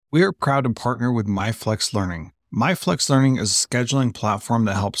We are proud to partner with MyFlexLearning. MyFlexLearning is a scheduling platform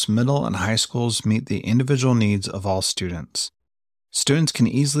that helps middle and high schools meet the individual needs of all students. Students can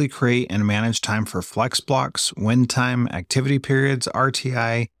easily create and manage time for flex blocks, win time, activity periods,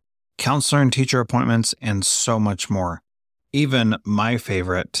 RTI, counselor and teacher appointments, and so much more. Even my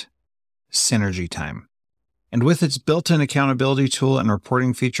favorite, synergy time. And with its built-in accountability tool and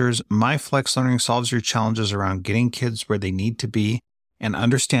reporting features, MyFlexLearning solves your challenges around getting kids where they need to be and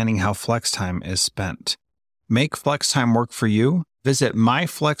understanding how flex time is spent. Make flex time work for you. Visit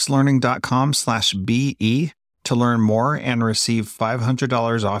myflexlearning.com/BE to learn more and receive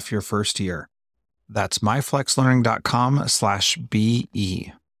 $500 off your first year. That's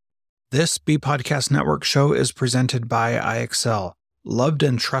myflexlearning.com/BE. This B Podcast Network show is presented by IXL. Loved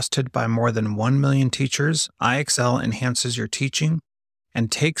and trusted by more than 1 million teachers, IXL enhances your teaching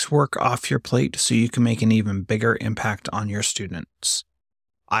and takes work off your plate so you can make an even bigger impact on your students.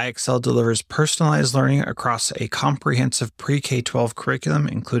 IXL delivers personalized learning across a comprehensive pre-K-12 curriculum,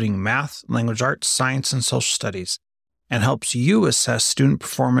 including math, language arts, science, and social studies, and helps you assess student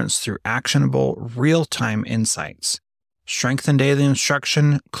performance through actionable, real-time insights. Strengthen daily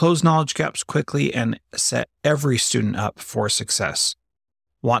instruction, close knowledge gaps quickly, and set every student up for success.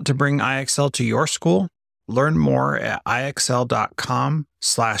 Want to bring IXL to your school? Learn more at ixl.com/BE.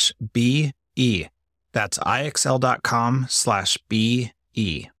 That's ixl.com/BE.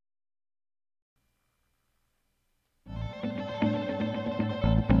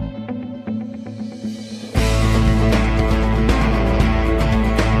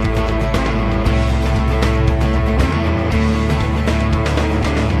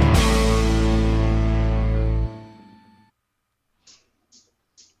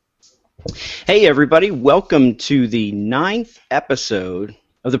 Hey everybody, welcome to the 9th episode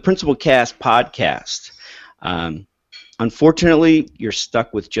of the Principal Cast podcast. Unfortunately, you're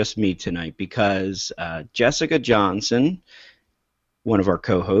stuck with just me tonight because Jessica Johnson, one of our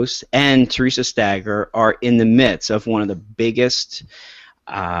co-hosts, and Theresa Stagger are in the midst of one of the biggest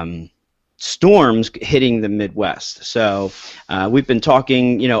storms hitting the Midwest. So we've been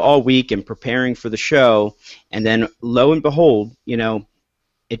talking, all week and preparing for the show, and then lo and behold,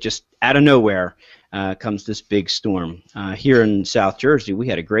 it just out of nowhere comes this big storm. Here in South Jersey, we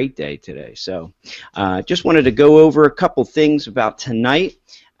had a great day today. So just wanted to go over a couple things about tonight.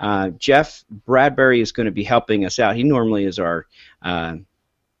 Jeff Bradbury is going to be helping us out. He normally is our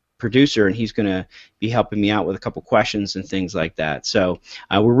producer, and he's going to be helping me out with a couple questions and things like that. So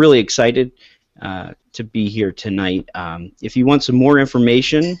we're really excited to be here tonight. If you want some more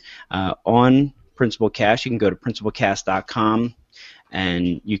information on Principal Cast, you can go to principalcast.com.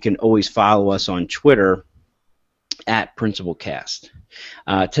 And you can always follow us on Twitter at PrincipalCast.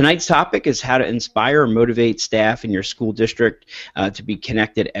 Tonight's topic is how to inspire and motivate staff in your school district to be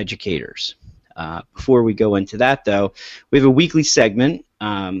connected educators. Before we go into that, though, we have a weekly segment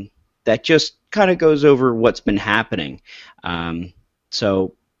that just kind of goes over what's been happening.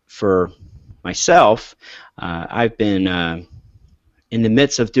 So for myself, I've been in the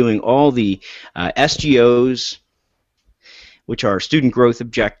midst of doing all the SGOs, which are student growth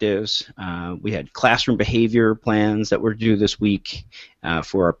objectives. We had classroom behavior plans that were due this week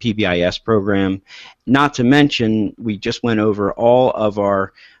for our PBIS program. Not to mention, we just went over all of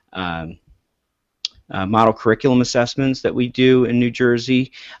our model curriculum assessments that we do in New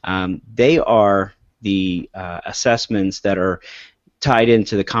Jersey. They are the assessments that are tied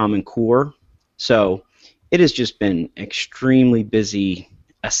into the Common Core. So it has just been extremely busy,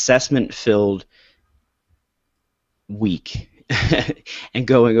 assessment-filled week. And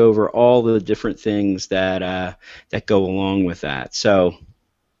going over all the different things that that go along with that. So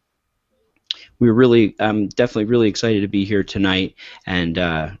we're really, definitely really excited to be here tonight and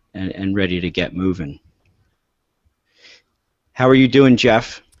ready to get moving. How are you doing,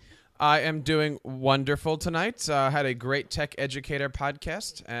 Jeff? I am doing wonderful tonight. Had a great Tech Educator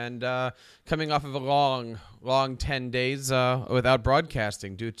podcast, and coming off of a long 10 days without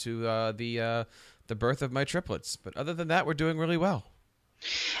broadcasting due to the birth of my triplets. But other than that, we're doing really well.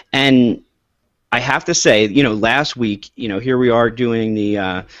 And I have to say, last week, here we are doing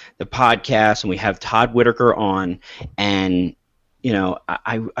the podcast, and we have Todd Whitaker on, and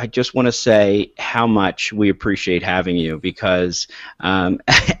I just want to say how much we appreciate having you, because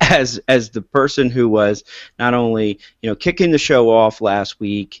as the person who was not only kicking the show off last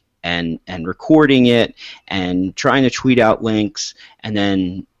week and recording it and trying to tweet out links, and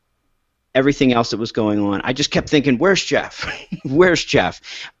then everything else that was going on, I just kept thinking, where's Jeff? Where's Jeff?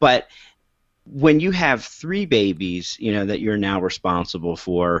 But when you have 3 babies, that you're now responsible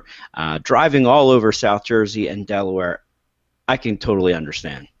for, driving all over South Jersey and Delaware, I can totally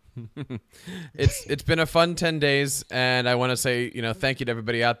understand. It's been a fun 10 days, and I want to say, thank you to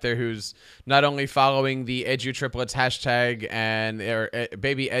everybody out there who's not only following the EduTriplets hashtag and their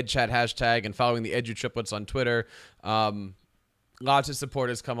Baby EdChat hashtag and following the EduTriplets on Twitter. Lots of support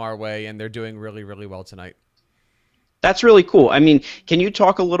has come our way, and they're doing really, really well tonight. That's really cool. I mean, can you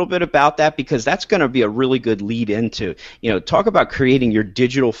talk a little bit about that? Because that's going to be a really good lead into, talk about creating your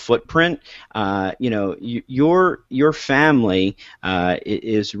digital footprint. Your family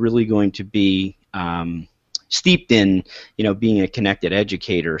is really going to be steeped in, being a connected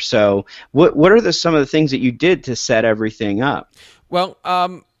educator. So what are some of the things that you did to set everything up? Well,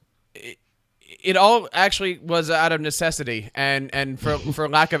 it all actually was out of necessity, and for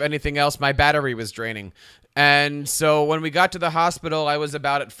lack of anything else, my battery was draining. And so when we got to the hospital, I was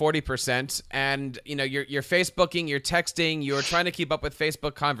about at 40%. And, you're Facebooking, you're texting, you're trying to keep up with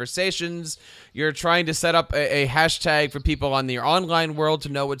Facebook conversations. You're trying to set up a hashtag for people on the online world to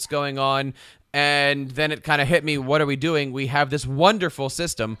know what's going on. And then it kind of hit me, what are we doing? We have this wonderful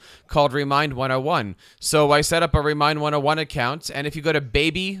system called Remind 101. So I set up a Remind 101 account, and if you go to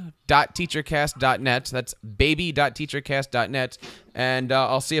baby.teachercast.net, that's baby.teachercast.net, and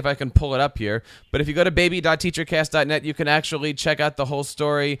I'll see if I can pull it up here. But if you go to baby.teachercast.net, you can actually check out the whole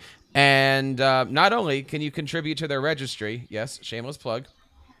story, and not only can you contribute to their registry, yes, shameless plug,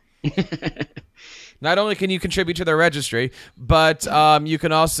 not only can you contribute to their registry, but you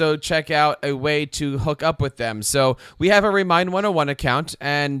can also check out a way to hook up with them. So we have a Remind 101 account,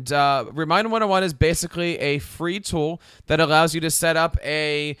 and Remind 101 is basically a free tool that allows you to set up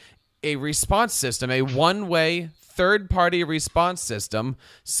a response system, a one-way third-party response system,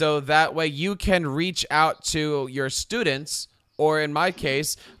 so that way you can reach out to your students, or in my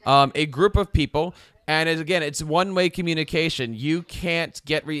case, a group of people. And again, it's one-way communication. You can't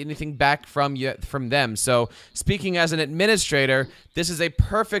get anything back from them. So speaking as an administrator, this is a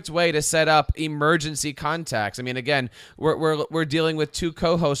perfect way to set up emergency contacts. I mean, again, we're dealing with two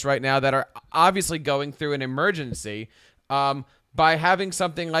co-hosts right now that are obviously going through an emergency. By having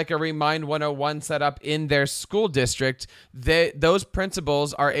something like a Remind 101 set up in their school district, those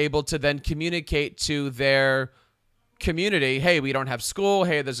principals are able to then communicate to their community, hey, we don't have school,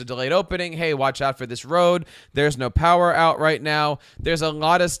 hey, there's a delayed opening, hey, watch out for this road, there's no power out right now. There's a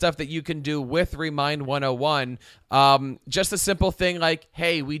lot of stuff that you can do with Remind 101. Just a simple thing like,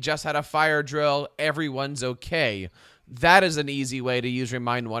 hey, we just had a fire drill, everyone's okay. That is an easy way to use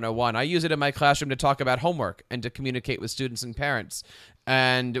Remind 101. I use it in my classroom to talk about homework and to communicate with students and parents.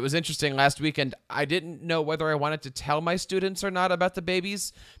 And it was interesting, last weekend, I didn't know whether I wanted to tell my students or not about the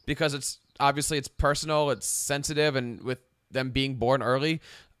babies, because it's personal, it's sensitive, and with them being born early.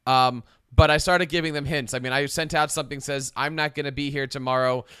 But I started giving them hints. I mean, I sent out something that says, I'm not going to be here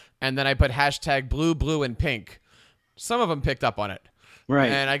tomorrow, and then I put hashtag blue, blue, and pink. Some of them picked up on it.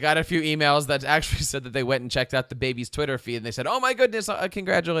 Right. And I got a few emails that actually said that they went and checked out the baby's Twitter feed, and they said, oh my goodness,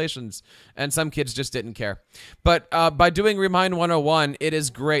 congratulations. And some kids just didn't care. But by doing Remind 101, it is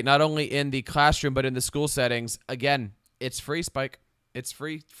great, not only in the classroom, but in the school settings. Again, it's free, Spike. It's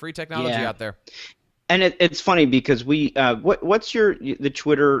free technology out there. And it's funny because what's the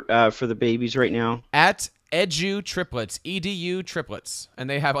Twitter for the babies right now? At EduTriplets, EDU triplets, and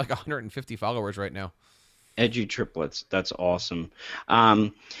they have like 150 followers right now. EduTriplets, that's awesome.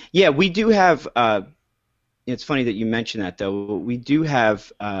 Yeah, we do have. It's funny that you mentioned that, though. We do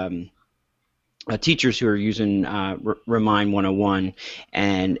have teachers who are using Remind 101,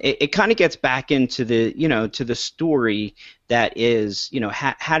 and it kind of gets back into the to the story that is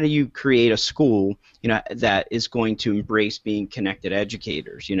how do you create a school that is going to embrace being connected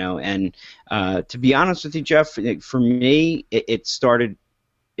educators, and to be honest with you, Jeff, for me it started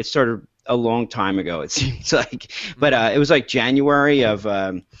a long time ago, it seems like, but it was like January of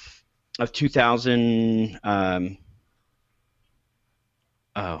 2000.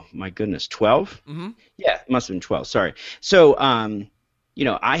 Oh my goodness, 12? Mm-hmm. Yeah, it must have been 12. Sorry. So, I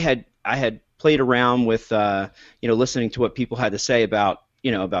had played around with, listening to what people had to say about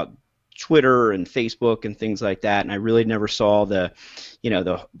Twitter and Facebook and things like that, and I really never saw the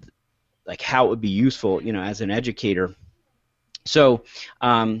like how it would be useful, as an educator. So,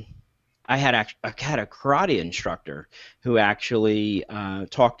 I had a karate instructor who actually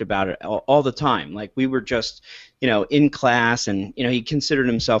talked about it all the time. Like we were just, in class, and he considered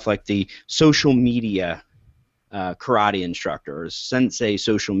himself like the social media karate instructor, or sensei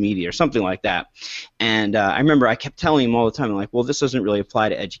social media, or something like that. And I remember I kept telling him all the time, I'm like, well, this doesn't really apply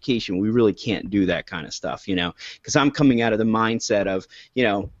to education. We really can't do that kind of stuff, because I'm coming out of the mindset of,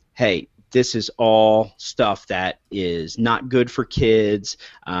 hey, this is all stuff that is not good for kids,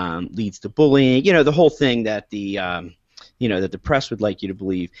 leads to bullying, the whole thing that the that the press would like you to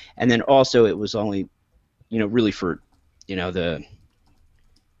believe. And then also it was only, really for, the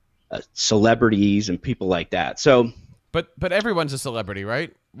celebrities and people like that. So, but everyone's a celebrity,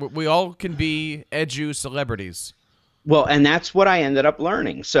 right? We all can be edu celebrities. well, and that's what I ended up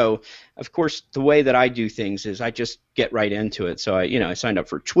learning. So, of course, the way that I do things is I just get right into it. So I signed up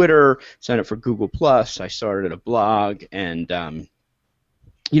for Twitter, signed up for Google Plus, I started a blog, and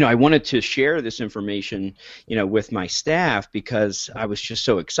I wanted to share this information, with my staff because I was just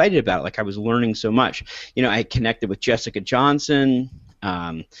so excited about it. Like I was learning so much. I connected with Jessica Johnson,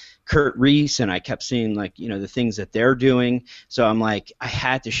 Kurt Reese, and I kept seeing the things that they're doing. So I'm like, I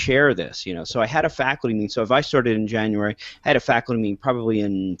had to share this, So I had a faculty meeting. So if I started in January, I had a faculty meeting probably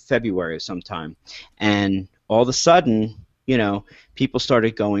in February sometime, and all of a sudden, people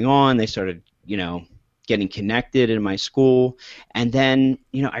started going on. They started, getting connected in my school, and then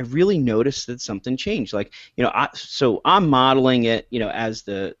I really noticed that something changed. So I'm modeling it as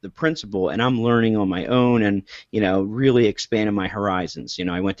the principal, and I'm learning on my own, and really expanding my horizons.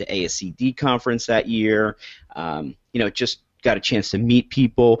 I went to ASCD conference that year. Just got a chance to meet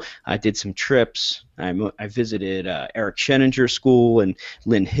people. I did some trips. I visited Eric Scheninger School and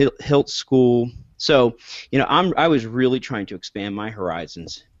Lynn Hilt School. So I was really trying to expand my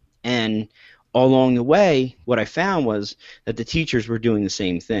horizons, and along the way, what I found was that the teachers were doing the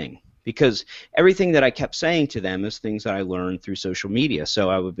same thing, because everything that I kept saying to them is things that I learned through social media. So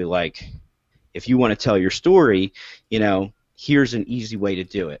I would be like, if you want to tell your story, here's an easy way to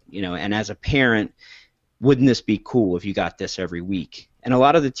do it. And as a parent, wouldn't this be cool if you got this every week? And a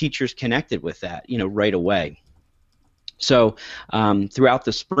lot of the teachers connected with that, right away. So throughout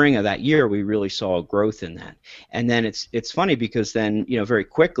the spring of that year, we really saw growth in that. And then it's funny because then, very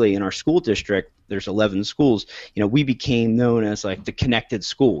quickly in our school district, there's 11 schools, we became known as like the connected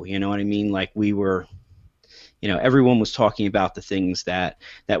school, you know what I mean? Like we were, everyone was talking about the things that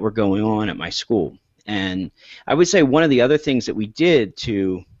were going on at my school. And I would say one of the other things that we did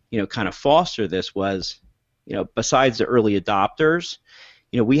to, kind of foster this was, besides the early adopters,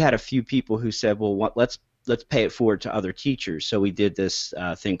 we had a few people who said, well, let's pay it forward to other teachers. So we did this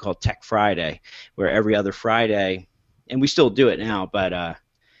thing called Tech Friday, where every other Friday, and we still do it now, but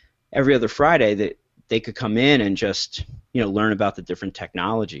every other Friday that they could come in and just learn about the different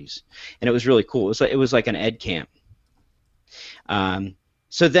technologies, and it was really cool. It was like an ed camp.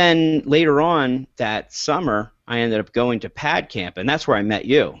 So then later on that summer, I ended up going to Pad Camp, and that's where I met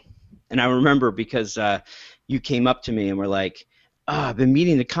you. And I remember because you came up to me and were like, I've been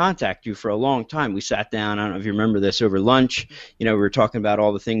meaning to contact you for a long time. We sat down, I don't know if you remember this, over lunch. We were talking about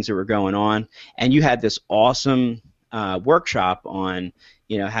all the things that were going on, and you had this awesome workshop on,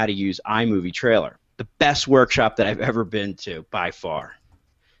 how to use iMovie Trailer. The best workshop that I've ever been to by far.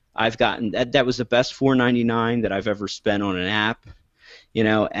 I've gotten that was the best $4.99 that I've ever spent on an app,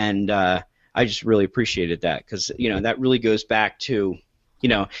 and I just really appreciated that because that really goes back to,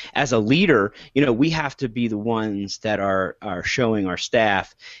 as a leader, we have to be the ones that are showing our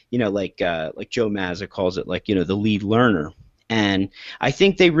staff, like Joe Mazza calls it, like, the lead learner. And I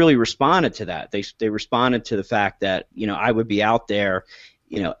think they really responded to that. They responded to the fact that, I would be out there,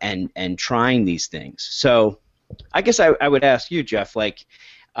 and trying these things. So I guess I would ask you, Jeff,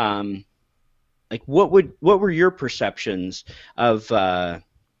 what were your perceptions of,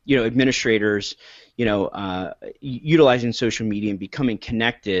 administrators, utilizing social media and becoming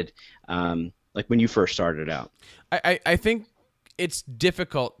connected, like when you first started out? I think it's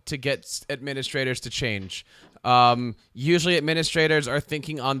difficult to get administrators to change. Usually administrators are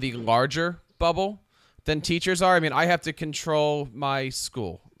thinking on the larger bubble than teachers are. I mean, I have to control my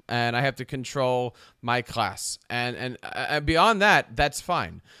school and I have to control my class, and beyond that, that's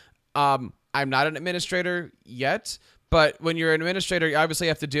fine. I'm not an administrator yet, but when you're an administrator, you obviously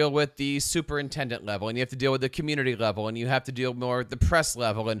have to deal with the superintendent level, and you have to deal with the community level, and you have to deal more with the press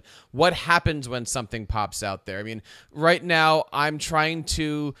level, and what happens when something pops out there. I mean, right now, I'm trying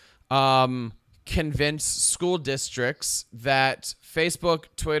to convince school districts that Facebook,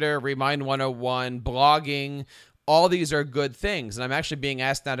 Twitter, Remind 101, blogging, all these are good things. And I'm actually being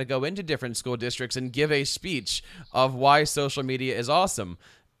asked now to go into different school districts and give a speech of why social media is awesome.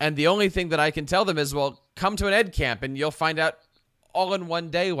 And the only thing that I can tell them is, well, come to an ed camp and you'll find out all in one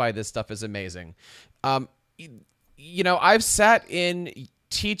day why this stuff is amazing. I've sat in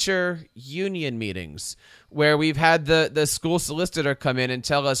teacher union meetings where we've had the school solicitor come in and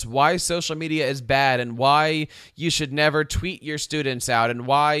tell us why social media is bad and why you should never tweet your students out and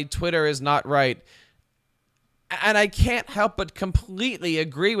why Twitter is not right. And I can't help but completely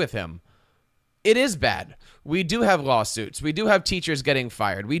agree with him. it is bad. We do have lawsuits. We do have teachers getting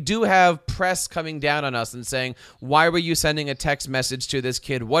fired. We do have press coming down on us and saying, why were you sending a text message to this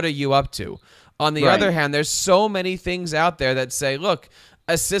kid? What are you up to? On the other hand, there's so many things out there that say, look,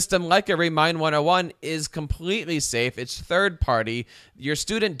 a system like a Remind 101 is completely safe. It's third party. Your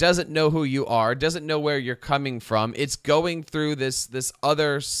student doesn't know who you are, doesn't know where you're coming from. It's going through this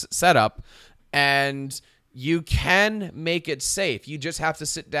other setup, and you can make it safe. You just have to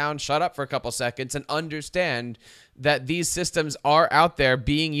sit down, shut up for a couple seconds, and understand that these systems are out there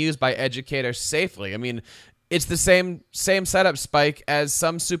being used by educators safely. I mean, it's the same setup, Spike, as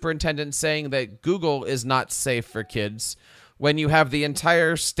some superintendents saying that Google is not safe for kids, when you have the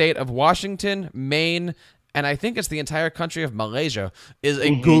entire state of Washington, Maine, and I think it's the entire country of Malaysia is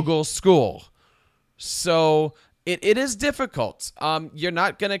a Google school. So it is difficult. You're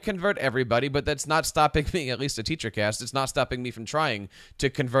not going to convert everybody, but that's not stopping me, at least a teacher cast, it's not stopping me from trying to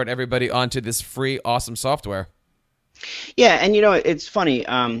convert everybody onto this free, awesome software. Yeah, and it's funny.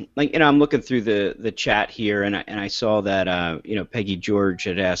 Like, I'm looking through the chat here, and I saw that Peggy George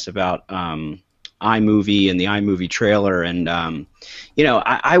had asked about iMovie and the iMovie trailer, and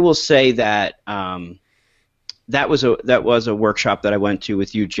I will say that that was a workshop that I went to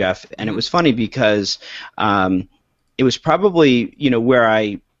with you, Jeff, and it was funny because it was probably where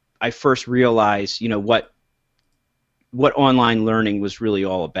I first realized what online learning was really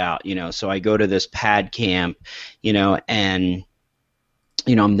all about. So I go to this pad camp, and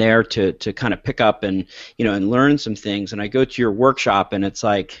I'm there to kind of pick up and and learn some things, and I go to your workshop, and it's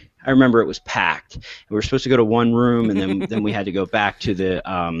like, I remember it was packed. We were supposed to go to one room, and then we had to go back to the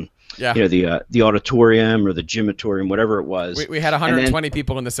the auditorium or the gymatorium, whatever it was. We had 120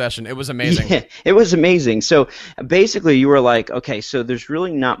 people in the session. It was amazing. Yeah, it was amazing. So basically, you were like, okay, so there's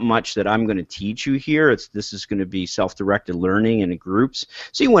really not much that I'm going to teach you here. This is going to be self-directed learning in groups.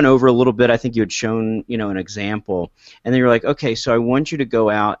 So you went over a little bit. I think you had shown an example, and then you're like, okay, so I want you to go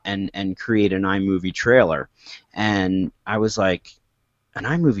out and create an iMovie trailer. And I was like, an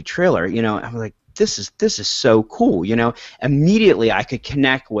iMovie trailer, I was like, this is so cool, Immediately I could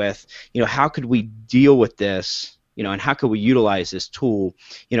connect with, how could we deal with this, and how could we utilize this tool,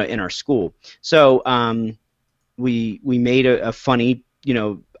 in our school. So we made a funny,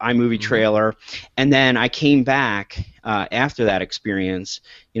 iMovie trailer, and then I came back after that experience,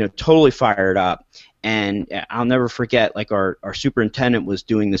 totally fired up. And I'll never forget, like, our superintendent was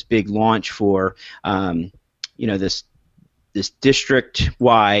doing this big launch for, this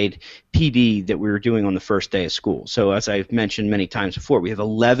district-wide PD that we were doing on the first day of school. So as I've mentioned many times before, we have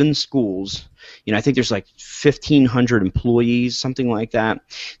 11 schools. I think there's like 1,500 employees, something like that.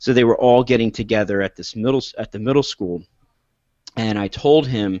 So they were all getting together at the middle school. And I told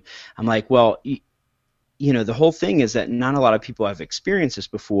him, I'm like, well, the whole thing is that not a lot of people have experienced this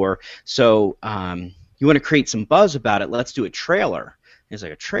before. So you want to create some buzz about it? Let's do a trailer. He's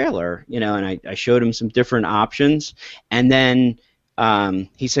like, a trailer, and I showed him some different options, and then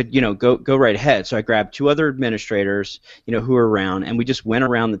he said, go right ahead. So I grabbed two other administrators, who were around, and we just went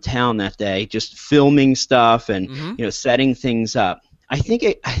around the town that day, just filming stuff and setting things up. I think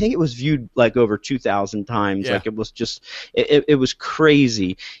it was viewed like over 2,000 times. Yeah. Like, it was just it was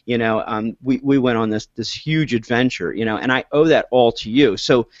crazy. We went on this huge adventure, and I owe that all to you.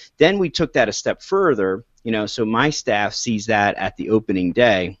 So then we took that a step further. So my staff sees that at the opening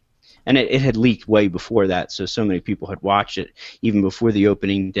day, and it had leaked way before that, so many people had watched it even before the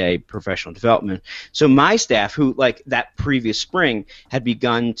opening day professional development. So my staff, who, like, that previous spring had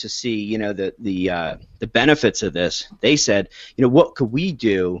begun to see, the benefits of this, they said, what could we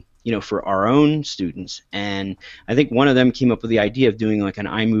do, for our own students? And I think one of them came up with the idea of doing like an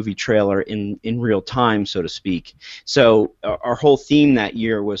iMovie trailer in real time, so to speak. So our whole theme that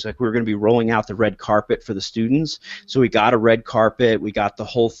year was like, we were going to be rolling out the red carpet for the students. So we got a red carpet, we got the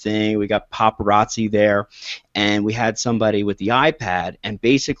whole thing, we got paparazzi there, and we had somebody with the iPad and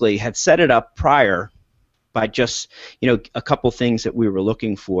basically had set it up prior by just, a couple things that we were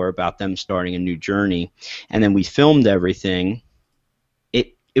looking for about them starting a new journey. And then we filmed everything.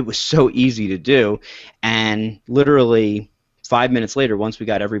 It was so easy to do, and literally 5 minutes later, once we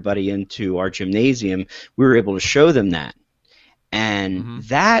got everybody into our gymnasium, we were able to show them that. And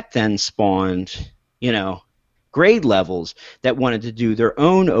that then spawned, grade levels that wanted to do their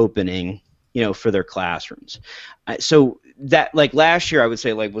own opening, for their classrooms. So that, like, last year, I would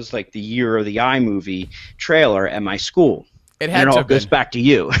say, like, was like the year of the iMovie trailer at my school. It had and it to all goes back to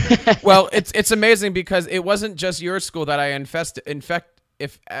you. Well, it's amazing because it wasn't just your school that I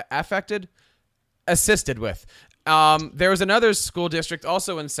assisted with. There was another school district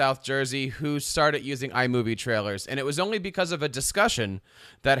also in South Jersey who started using iMovie trailers, and it was only because of a discussion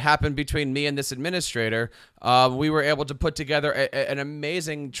that happened between me and this administrator. We were able to put together an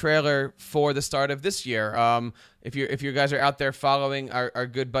amazing trailer for the start of this year. If you guys are out there following our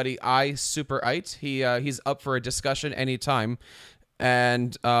good buddy iSuperite, he's up for a discussion anytime,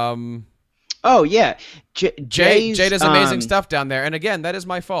 and Oh yeah, Jay does amazing stuff down there. And again, that is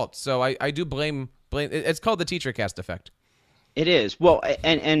my fault, so I do blame. It's called the teacher cast effect. It is. Well,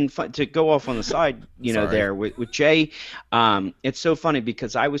 and to go off on the side, there with Jay, it's so funny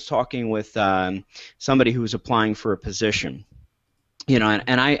because I was talking with somebody who was applying for a position, and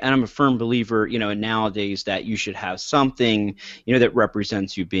I'm a firm believer, nowadays that you should have something, that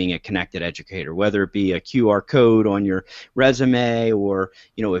represents you being a connected educator, whether it be a QR code on your resume or,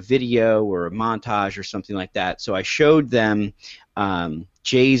 a video or a montage or something like that. So I showed them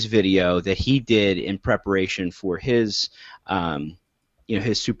Jay's video that he did in preparation for his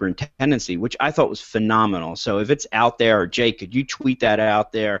his superintendency, which I thought was phenomenal. So if it's out there, or Jay, could you tweet that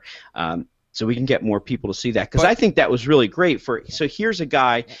out there so we can get more people to see that? Because I think that was really great. So here's a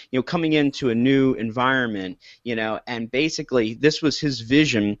guy, coming into a new environment, and basically this was his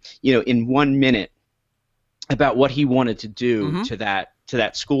vision, in 1 minute about what he wanted to do to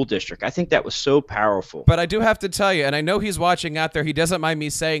that school district. I think that was so powerful. But I do have to tell you, and I know he's watching out there, he doesn't mind me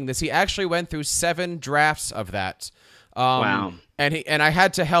saying this, he actually went through 7 drafts of that. Wow. And I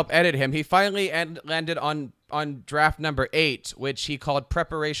had to help edit him. He finally landed on draft number 8, which he called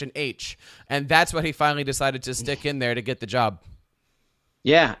Preparation H, and that's what he finally decided to stick in there to get the job.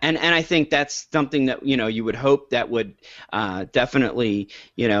 Yeah, and I think that's something that you would hope that would definitely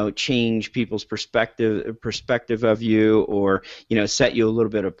change people's perspective of you, or set you a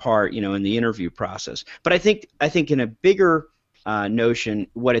little bit apart in the interview process. But I think in a bigger notion,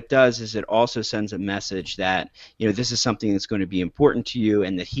 what it does is it also sends a message that this is something that's going to be important to you,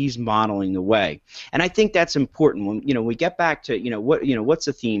 and that he's modeling the way. And I think that's important when we get back to what's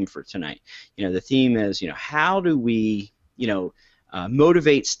the theme for tonight. The theme is how do we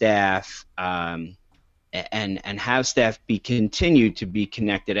motivate staff and have staff continue to be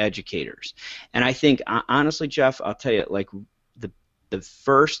connected educators. And I think honestly, Jeff, I'll tell you, like, the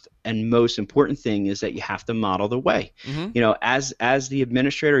first and most important thing is that you have to model the way. As the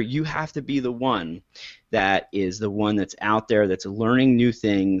administrator, you have to be the one that is the one that's out there, that's learning new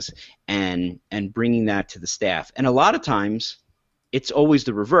things and bringing that to the staff. And a lot of times it's always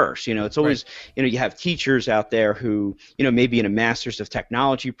the reverse. It's always, you have teachers out there who, may be in a Masters of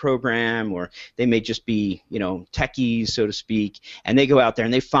Technology program, or they may just be, techies, so to speak, and they go out there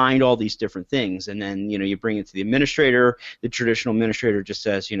and they find all these different things. And then, you bring it to the administrator. The traditional administrator just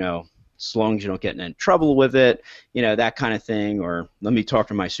says, as long as you don't get in trouble with it, that kind of thing, or let me talk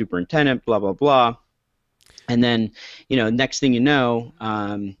to my superintendent, blah, blah, blah. And then, next thing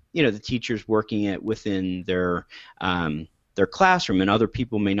the teacher's working it within their classroom, and other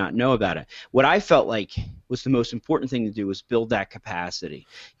people may not know about it. What I felt like was the most important thing to do was build that capacity,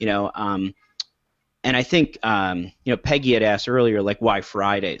 and I think, Peggy had asked earlier, like, why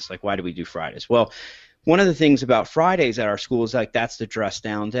Fridays? Like, why do we do Fridays? Well, one of the things about Fridays at our school is, like, that's the dress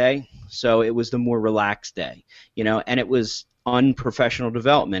down day. So it was the more relaxed day, and it was unprofessional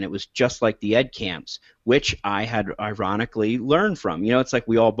development. It was just like the ed camps, which I had ironically learned from. It's like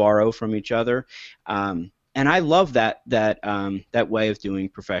we all borrow from each other. And I love that way of doing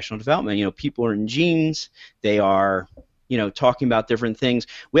professional development. People are in jeans. They are, talking about different things.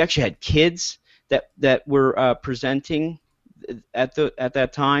 We actually had kids that were presenting at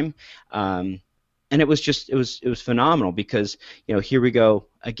that time, and it was phenomenal because here we go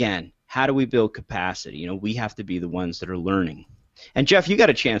again. How do we build capacity? We have to be the ones that are learning. And Jeff, you got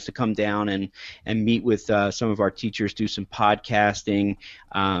a chance to come down and meet with some of our teachers, do some podcasting.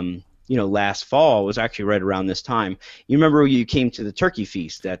 Last fall was actually right around this time. You remember you came to the turkey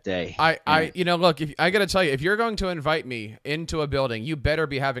feast that day? Look, I got to tell you, if you're going to invite me into a building, you better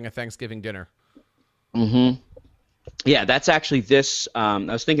be having a Thanksgiving dinner. Yeah, that's actually this. I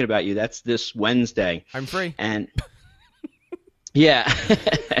was thinking about you. That's this Wednesday. I'm free. And yeah,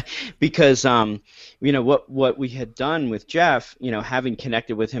 because what we had done with Jeff, having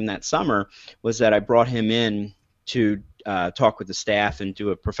connected with him that summer, was that I brought him in to talk with the staff and do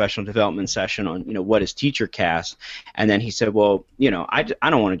a professional development session on what is teacher cast. And then he said, well, I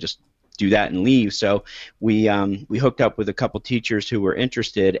don't want to just do that and leave. So we hooked up with a couple teachers who were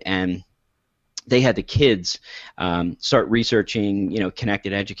interested, and they had the kids start researching,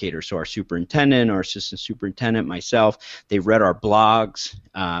 connected educators. So our superintendent, our assistant superintendent, myself, they read our blogs,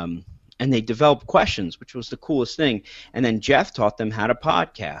 and they developed questions, which was the coolest thing. And then Jeff taught them how to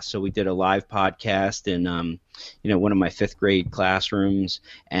podcast. So we did a live podcast in, one of my 5th grade classrooms,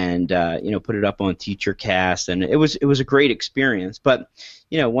 and put it up on TeacherCast, and it was a great experience. But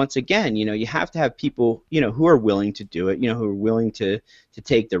once again, you have to have people who are willing to do it, who are willing to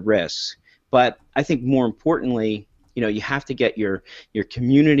take the risks. But I think more importantly, you have to get your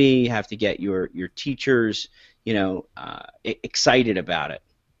community, you have to get your teachers, excited about it.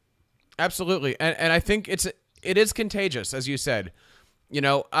 Absolutely, and I think it is contagious, as you said.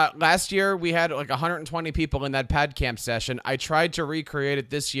 Last year we had like 120 people in that pad camp session. I tried to recreate it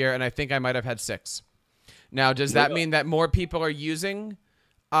this year, and I think I might have had 6. Now, does that mean that more people are using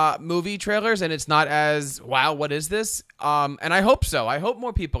movie trailers and it's not as, wow, what is this? And I hope so. I hope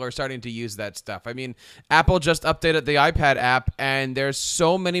more people are starting to use that stuff. I mean, Apple just updated the iPad app, and there's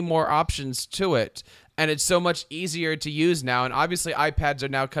so many more options to it, and it's so much easier to use now. And obviously iPads are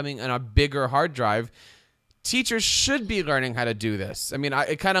now coming on a bigger hard drive. Teachers should be learning how to do this. I mean,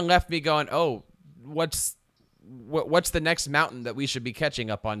 it kind of left me going, oh, what's the next mountain that we should be catching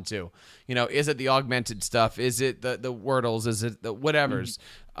up onto? Is it the augmented stuff? Is it the Wordles? Is it the whatevers?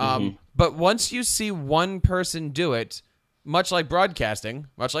 But once you see one person do it, much like broadcasting,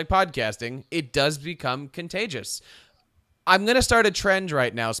 much like podcasting, it does become contagious. I'm going to start a trend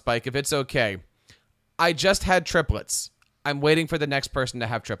right now, Spike, if it's okay. I just had triplets. I'm waiting for the next person to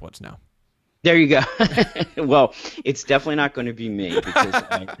have triplets now. There you go. Well, it's definitely not going to be me, because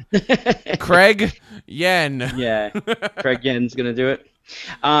Craig Yen. Yeah, Craig Yen's going to do it.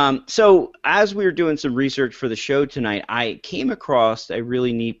 So as we were doing some research for the show tonight, I came across a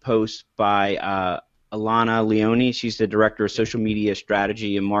really neat post by Alana Leone. She's the director of social media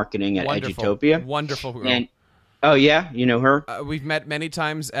strategy and marketing at Edutopia. Wonderful girl. And, oh yeah, you know her? We've met many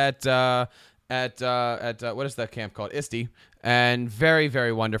times at what is that camp called? ISTE. And very,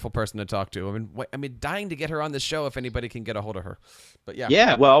 very wonderful person to talk to. I mean, dying to get her on the show if anybody can get a hold of her. But yeah.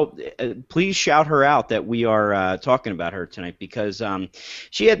 Yeah, well, please shout her out that we are talking about her tonight, because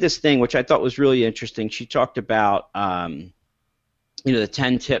she had this thing which I thought was really interesting. She talked about the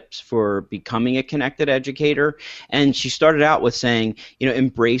 10 tips for becoming a connected educator, and she started out with saying,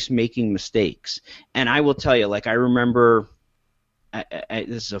 embrace making mistakes. And I will tell you, I remember.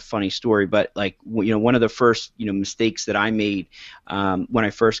 This is a funny story, but one of the first mistakes that I made when I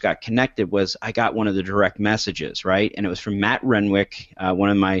first got connected was I got one of the direct messages, right? And it was from Matt Renwick, one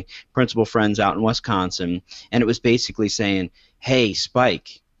of my principal friends out in Wisconsin, and it was basically saying, "Hey,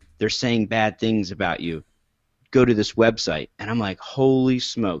 Spike, they're saying bad things about you. Go to this website." And I'm like, holy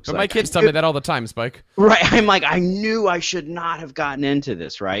smokes. But my kids tell me that all the time, Spike. Right. I'm like, I knew I should not have gotten into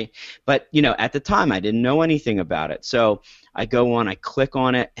this, right? But, at the time, I didn't know anything about it. So I go on, I click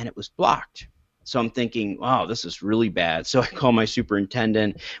on it, and it was blocked. So I'm thinking, wow, this is really bad. So I call my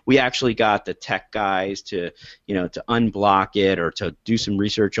superintendent. We actually got the tech guys to unblock it or to do some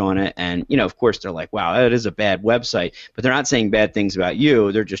research on it. And, of course, they're like, wow, that is a bad website. But they're not saying bad things about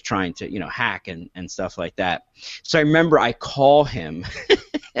you. They're just trying to, hack and stuff like that. So I remember I call him.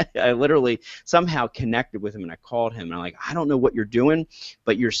 I literally somehow connected with him, and I called him. And I'm like, I don't know what you're doing,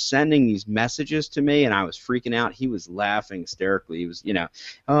 but you're sending these messages to me. And I was freaking out. He was laughing hysterically. He was,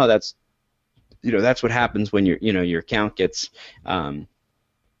 oh, that's what happens when your account gets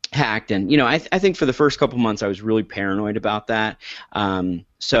hacked. And I think for the first couple months I was really paranoid about that.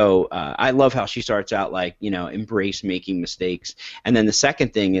 So I love how she starts out embrace making mistakes. And then the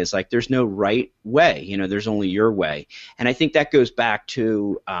second thing is there's no right way. There's only your way. And I think that goes back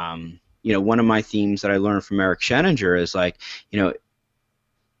to one of my themes that I learned from Eric Sheninger is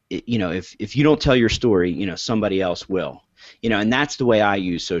if you don't tell your story, somebody else will. And that's the way I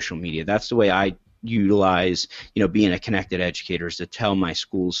use social media. That's the way I utilize, being a connected educator, is to tell my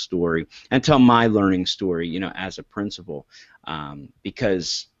school's story and tell my learning story, as a principal.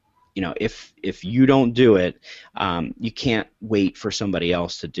 Because, if you don't do it, you can't wait for somebody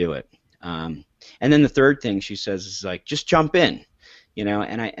else to do it. And then the third thing she says is just jump in,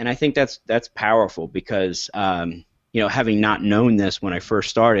 and I think that's powerful because, having not known this when I first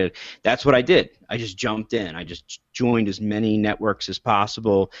started, that's what I did. I just jumped in. I just joined as many networks as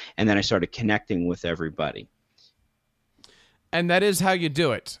possible, and then I started connecting with everybody. And that is how you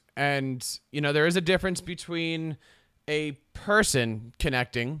do it. And, there is a difference between a person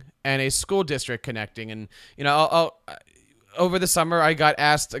connecting and a school district connecting. And, over the summer, I got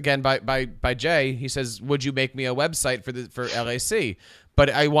asked again by Jay. He says, would you make me a website for LAC? But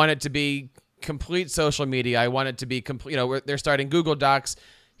I want it to be complete social media. I want it to be complete. They're starting Google Docs.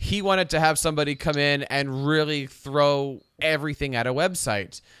 he wanted to have somebody come in and really throw everything at a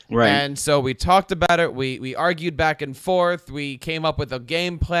website. Right. And so we talked about it. We argued back and forth. We came up with a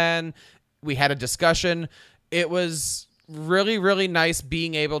game plan. We had a discussion. It was really, really nice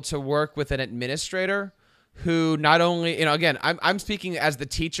being able to work with an administrator who not only, again, I'm speaking as the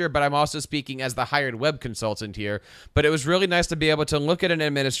teacher, but I'm also speaking as the hired web consultant here. But it was really nice to be able to look at an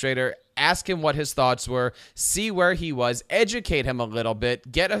administrator, ask him what his thoughts were, see where he was, educate him a little bit,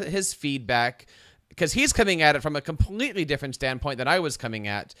 get his feedback, because he's coming at it from a completely different standpoint than I was coming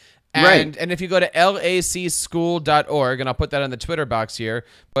at. And if you go to lacschool.org, and I'll put that on the Twitter box here,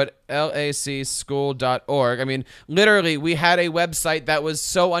 but lacschool.org, I mean, literally, we had a website that was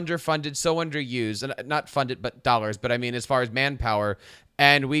so underfunded, so underused, and not funded, but dollars, but I mean, as far as manpower,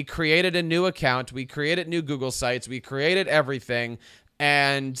 and we created a new account, we created new Google sites, we created everything,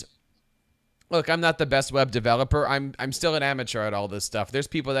 and look, I'm not the best web developer. I'm still an amateur at all this stuff. There's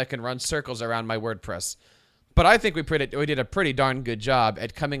people that can run circles around my WordPress. But I think we did a pretty darn good job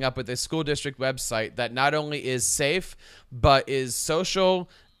at coming up with a school district website that not only is safe, but is social.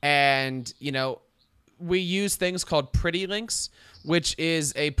 And, we use things called Pretty Links, which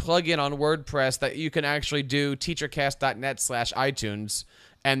is a plugin on WordPress that you can actually do teachercast.net/iTunes.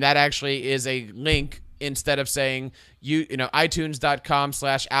 And that actually is a link instead of saying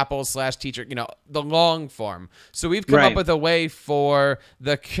iTunes.com/Apple/teacher, the long form. So we've come up with a way for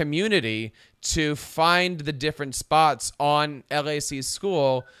the community to find the different spots on LAC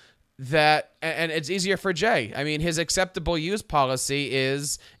School that, and it's easier for Jay. I mean, his acceptable use policy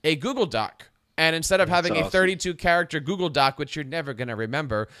is a Google Doc. And instead of having a 32-character Google Doc, which you're never going to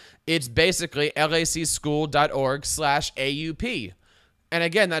remember, it's basically lacschool.org/AUP. And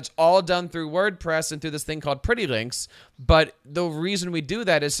again, that's all done through WordPress and through this thing called Pretty Links. But the reason we do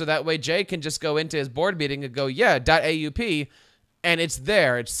that is so that way Jay can just go into his board meeting and go, yeah, .aup, and it's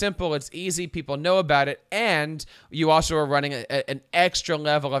there. It's simple. It's easy. People know about it. And you also are running an extra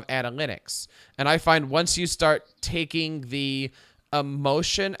level of analytics. And I find once you start taking the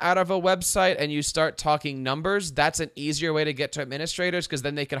emotion out of a website and you start talking numbers, that's an easier way to get to administrators, because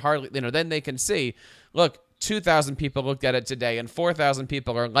then they can then they can see, look, 2,000 people looked at it today and 4,000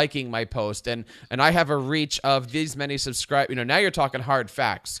 people are liking my post, and I have a reach of these many subscribers. Now you're talking hard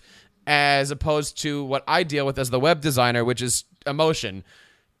facts as opposed to what I deal with as the web designer, which is emotion.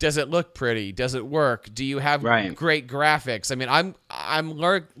 Does it look pretty? Does it work? Do you have great graphics? I mean, I'm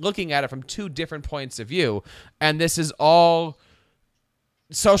looking at it from two different points of view, and this is all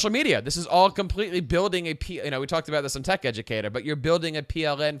social media. This is all completely building we talked about this on Tech Educator, but you're building a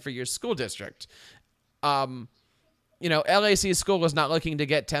PLN for your school district. LAC School is not looking to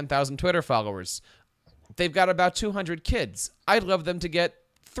get 10,000 Twitter followers. They've got about 200 kids. I'd love them to get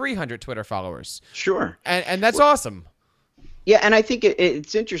 300 Twitter followers. Sure. And that's awesome. Yeah, and I think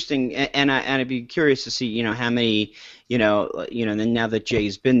it's interesting, and I'd be curious to see, how many, then now that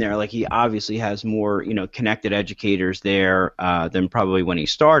Jay's been there, like he obviously has more, connected educators there than probably when he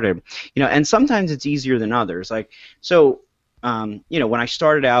started, and sometimes it's easier than others. Like, so, when I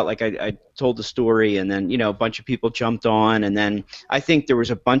started out, like I told the story, and then, a bunch of people jumped on, and then I think there was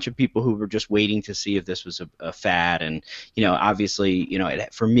a bunch of people who were just waiting to see if this was a fad, and, obviously,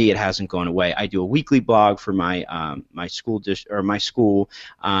 for me, it hasn't gone away. I do a weekly blog for my my school my school.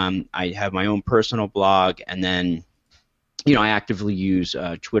 I have my own personal blog, and then, I actively use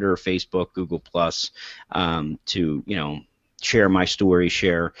Twitter, Facebook, Google Plus to, share my story,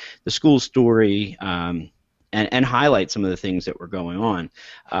 share the school story, and highlight some of the things that were going on.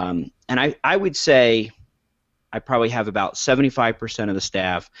 And I would say I probably have about 75% of the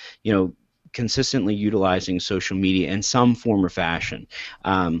staff, consistently utilizing social media in some form or fashion.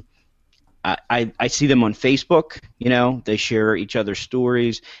 I see them on Facebook. They share each other's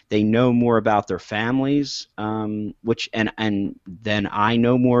stories. They know more about their families, which and then I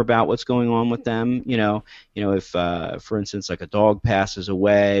know more about what's going on with them. If for instance, like a dog passes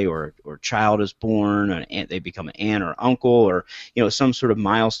away, or a child is born, they become an aunt or uncle, or some sort of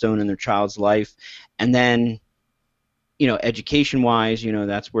milestone in their child's life, and then, education-wise,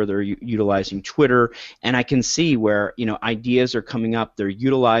 that's where they're utilizing Twitter, and I can see where, ideas are coming up, they're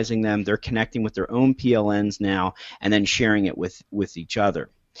utilizing them, they're connecting with their own PLNs now, and then sharing it with each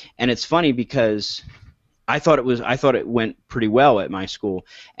other. And it's funny because I thought it went pretty well at my school,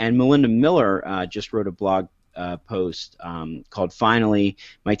 and Melinda Miller just wrote a blog post called "Finally,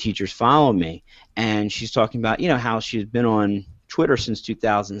 My Teachers Follow Me," and she's talking about, how she's been on Twitter since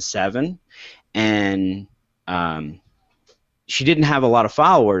 2007, and she didn't have a lot of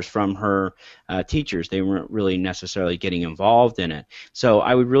followers from her teachers. They weren't really necessarily getting involved in it. So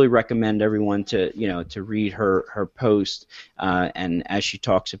I would really recommend everyone to, to read her post, and as she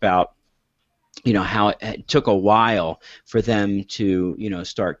talks about, how it took a while for them to,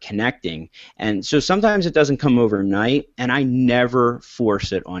 start connecting. And so sometimes it doesn't come overnight, and I never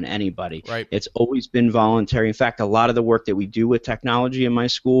force it on anybody. Right. It's always been voluntary. In fact, a lot of the work that we do with technology in my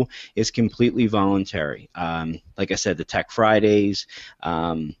school is completely voluntary. Like I said, the Tech Fridays,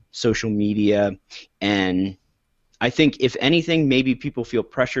 social media, and I think if anything, maybe people feel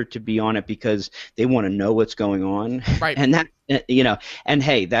pressured to be on it because they want to know what's going on. Right. And that, and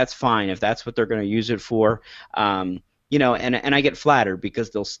hey, that's fine if that's what they're going to use it for. And I get flattered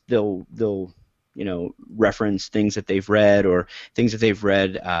because they'll reference things that they've read or things that they've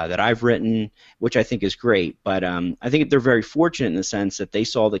read that I've written, which I think is great. But I think they're very fortunate in the sense that they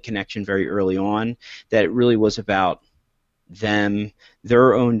saw the connection very early on, that it really was about them,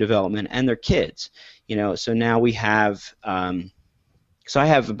 their own development, and their kids. So now we have, so I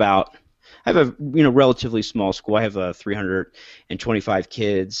have a relatively small school. I have 325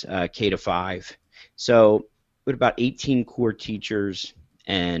 kids, K to 5. So with about 18 core teachers,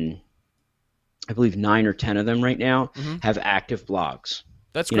 and I believe 9 or 10 of them right now have active blogs.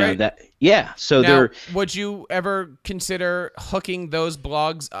 That's great. So now, would you ever consider hooking those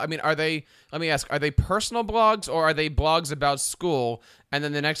blogs? I mean, let me ask, are they personal blogs or are they blogs about school? And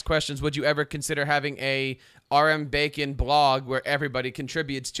then the next question is, would you ever consider having a RM Bacon blog where everybody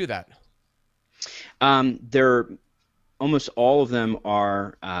contributes to that? They're almost all of them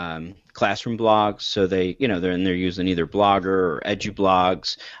are classroom blogs, so they're using either Blogger or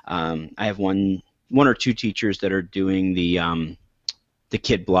EduBlogs. I have one or two teachers that are doing the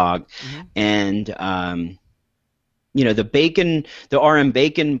kid blog, and the RM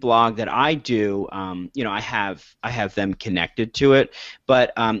Bacon blog that I do, I have them connected to it.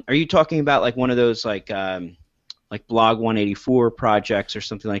 But are you talking about like one of those like Blog 184 projects or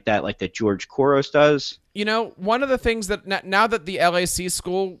something like that George Couros does? One of the things that now that the LAC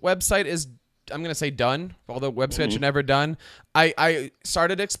school website is, I'm going to say done, although websites are never done, I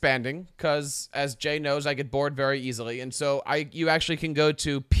started expanding because, as Jay knows, I get bored very easily. And so you actually can go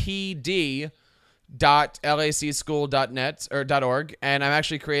to pd.lacschool.net or .org, and I'm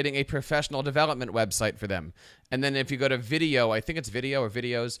actually creating a professional development website for them. And then if you go to video, I think it's video or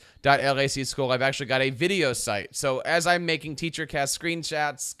videos.lacschool, I've actually got a video site. So as I'm making TeacherCast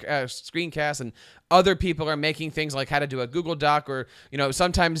screencasts, and other people are making things like how to do a Google Doc, or,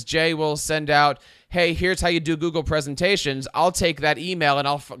 sometimes Jay will send out, hey, here's how you do Google presentations. I'll take that email and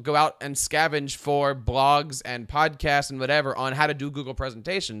I'll go out and scavenge for blogs and podcasts and whatever on how to do Google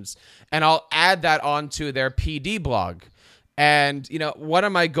presentations. And I'll add that onto their PD blog. And, one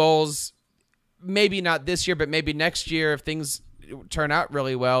of my goals, maybe not this year, but maybe next year, if things turn out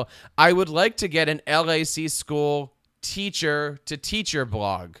really well, I would like to get an LAC school teacher-to-teacher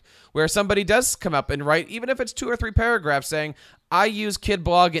blog where somebody does come up and write, even if it's 2 or 3 paragraphs saying, I use Kid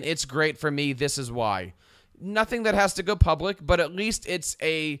Blog and it's great for me, this is why. Nothing that has to go public, but at least it's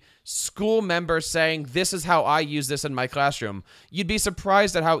a school member saying, this is how I use this in my classroom. You'd be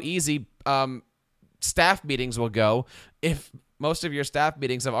surprised at how easy staff meetings will go if most of your staff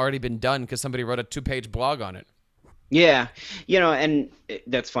meetings have already been done because somebody wrote a 2-page blog on it. Yeah, and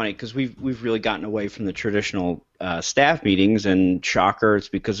that's funny because we've really gotten away from the traditional staff meetings, and shocker, it's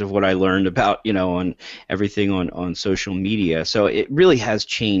because of what I learned about, on everything on social media. So it really has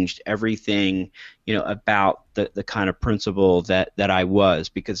changed everything, about the kind of principal that I was,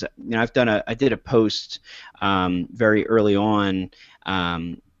 because I did a post very early on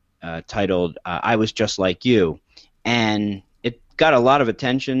titled "I Was Just Like You," and got a lot of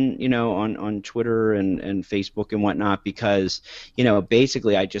attention, on Twitter and Facebook and whatnot, because,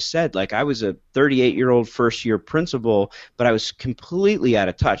 basically I just said, like, I was a 38-year-old first-year principal, but I was completely out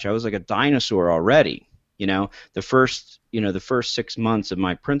of touch. I was like a dinosaur already. The first 6 months of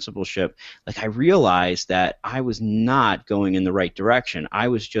my principalship, like, I realized that I was not going in the right direction. I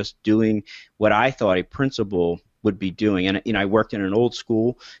was just doing what I thought a principal would be doing. And, I worked in an old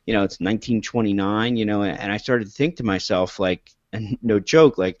school, it's 1929, and I started to think to myself, like, and no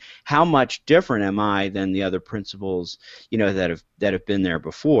joke, like, how much different am I than the other principals, that have been there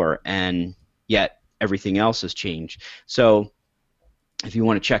before? And yet everything else has changed. So if you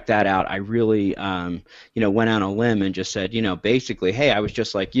want to check that out, I really, went on a limb and just said, basically, hey, I was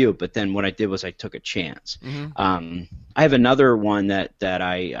just like you. But then what I did was I took a chance. I have another one that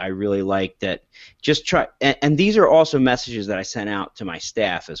I really like, that just try, and these are also messages that I sent out to my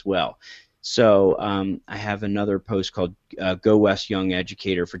staff as well. So I have another post called Go West Young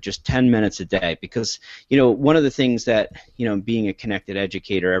Educator for just 10 minutes a day, because, one of the things that, being a connected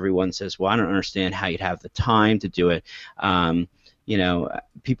educator, everyone says, well, I don't understand how you'd have the time to do it.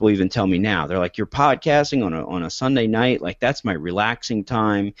 People even tell me now, they're like, you're podcasting on a Sunday night, like that's my relaxing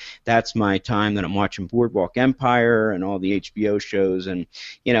time. That's my time that I'm watching Boardwalk Empire and all the HBO shows, and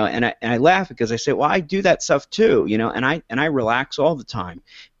I laugh because I say, well, I do that stuff too, and I relax all the time,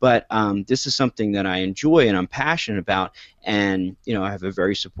 but this is something that I enjoy and I'm passionate about, and I have a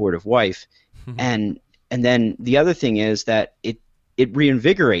very supportive wife, and then the other thing is that it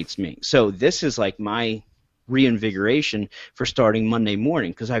reinvigorates me. So this is like my reinvigoration for starting Monday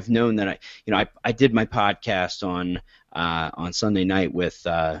morning, because I've known that I did my podcast on Sunday night with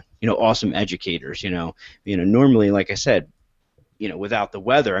awesome educators. Normally, like I said, without the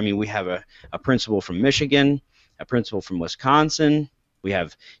weather, I mean, we have a principal from Michigan, a principal from Wisconsin. We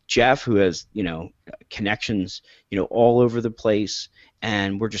have Jeff, who has connections all over the place,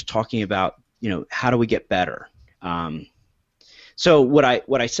 and we're just talking about how do we get better. So what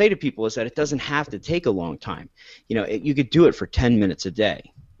I say to people is that it doesn't have to take a long time. You could do it for 10 minutes a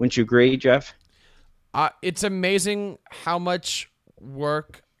day. Wouldn't you agree, Jeff? It's amazing how much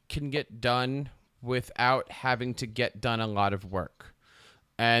work can get done without having to get done a lot of work.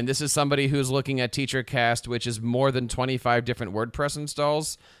 And this is somebody who's looking at TeacherCast, which is more than 25 different WordPress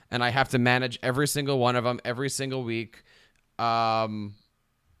installs, and I have to manage every single one of them every single week.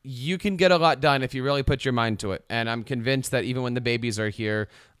 You can get a lot done if you really put your mind to it. And I'm convinced that even when the babies are here,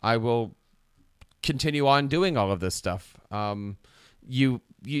 I will continue on doing all of this stuff. You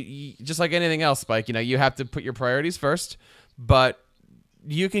just like anything else, Spike, you have to put your priorities first, but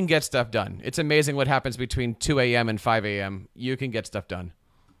you can get stuff done. It's amazing what happens between 2 a.m. and 5 a.m. You can get stuff done.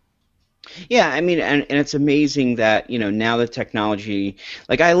 Yeah, I mean, and it's amazing that now the technology,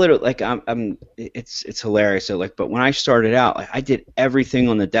 like I literally, like it's hilarious. So like, but when I started out, like I did everything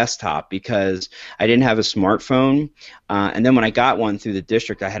on the desktop because I didn't have a smartphone, and then when I got one through the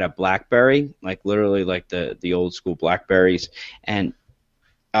district, I had a BlackBerry, like literally like the old school Blackberries, and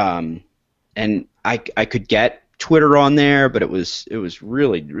I could get Twitter on there, but it was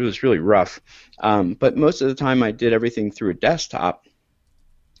really rough. But most of the time, I did everything through a desktop.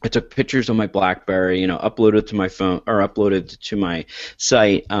 I took pictures on my BlackBerry, uploaded to my phone or uploaded to my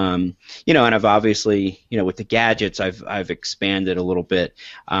site, and I've obviously, with the gadgets, I've expanded a little bit,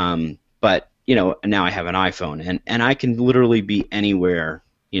 but now I have an iPhone, and I can literally be anywhere,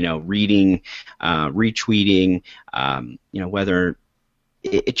 reading, retweeting, whether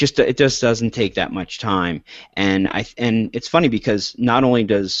it just doesn't take that much time, and it's funny because not only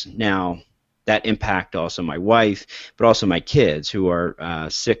does now that impact also my wife, but also my kids who are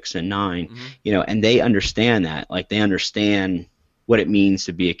 6 and 9, and they understand that. Like they understand what it means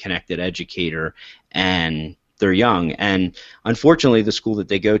to be a connected educator, and they're young. And unfortunately, the school that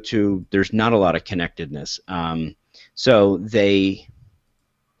they go to, there's not a lot of connectedness. So they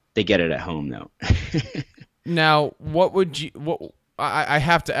get it at home though. Now, I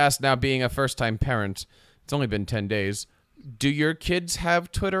have to ask now, being a first-time parent, it's only been 10 days. Do your kids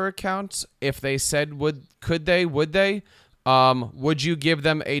have Twitter accounts? If they said would they? Would you give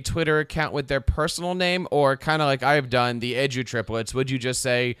them a Twitter account with their personal name, or kind of like I've done, the Edu triplets, would you just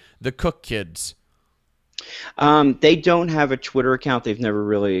say the Cook Kids? They don't have a Twitter account. They've never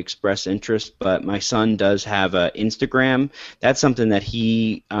really expressed interest, but my son does have an Instagram. That's something that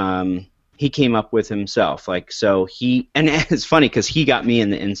he came up with himself. Like, so and it's funny because he got me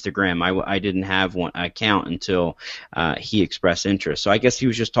in the Instagram. I didn't have one account until he expressed interest. So I guess he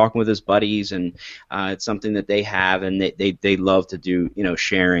was just talking with his buddies, and it's something that they have, and they love to do,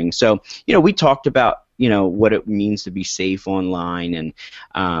 sharing. So, we talked about, what it means to be safe online,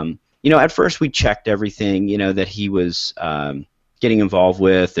 and at first we checked everything, that he was getting involved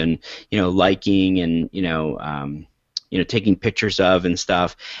with, and liking, and taking pictures of and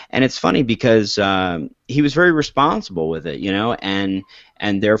stuff. And it's funny because he was very responsible with it,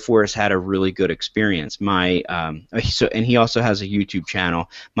 and therefore has had a really good experience. And he also has a YouTube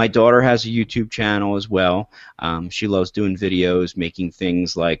channel. My daughter has a YouTube channel as well. She loves doing videos, making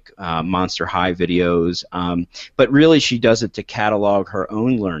things like Monster High videos, but really she does it to catalog her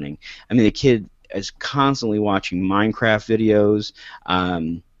own learning. I mean, the kid is constantly watching Minecraft videos,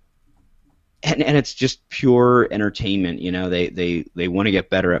 and it's just pure entertainment. They want to get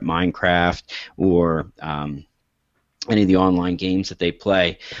better at Minecraft, or any of the online games that they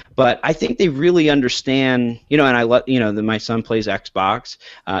play. But I think they really understand, and I let, my son plays Xbox.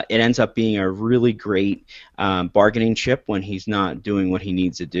 It ends up being a really great bargaining chip when he's not doing what he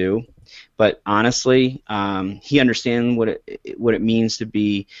needs to do. But honestly, he understands what it means to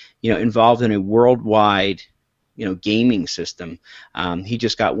be, involved in a worldwide, gaming system. He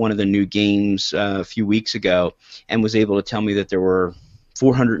just got one of the new games a few weeks ago and was able to tell me that there were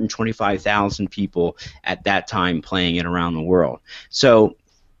 425,000 people at that time playing it around the world. So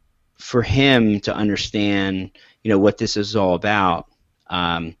for him to understand, what this is all about,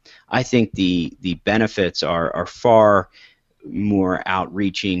 I think the benefits are far more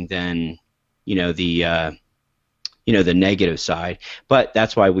outreaching than, the negative side. But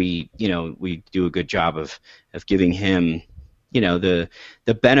that's why we do a good job of giving him, the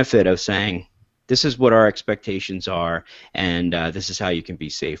benefit of saying, this is what our expectations are, and this is how you can be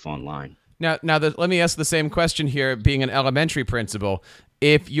safe online. Now, let me ask the same question here, being an elementary principal.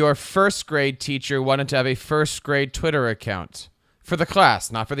 If your first grade teacher wanted to have a first grade Twitter account for the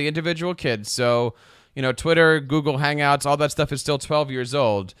class, not for the individual kids, so, Twitter, Google Hangouts, all that stuff is still 12 years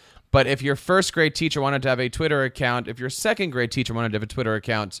old. But if your first grade teacher wanted to have a Twitter account, if your second grade teacher wanted to have a Twitter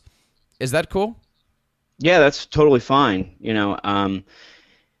account, is that cool? Yeah, that's totally fine.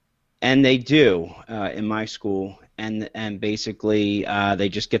 And they do in my school, and basically they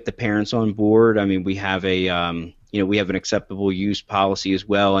just get the parents on board. I mean, we have we have an acceptable use policy as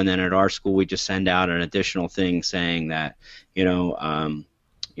well, and then at our school we just send out an additional thing saying that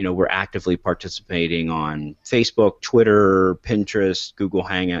we're actively participating on Facebook, Twitter, Pinterest, Google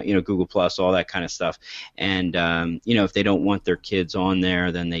Hangout, Google Plus, all that kind of stuff. And if they don't want their kids on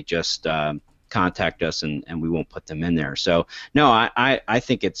there, then they just contact us and we won't put them in there. So no, I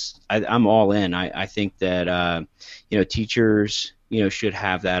think I'm all in. I think that teachers should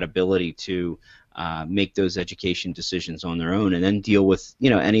have that ability to make those education decisions on their own and then deal with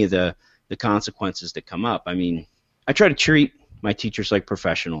any of the consequences that come up. I mean, I try to treat my teachers like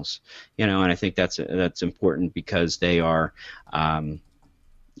professionals, and I think that's important because they are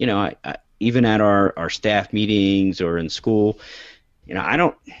even at our staff meetings or in school,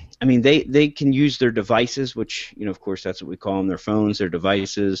 they can use their devices, which, of course, that's what we call them, their phones, their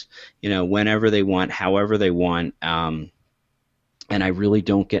devices, whenever they want, however they want. And I really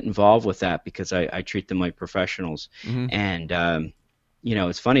don't get involved with that because I treat them like professionals. Mm-hmm. And,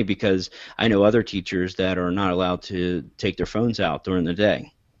 it's funny because I know other teachers that are not allowed to take their phones out during the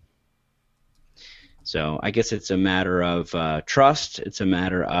day. So I guess it's a matter of trust. It's a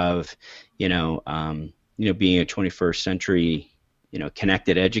matter of, being a 21st century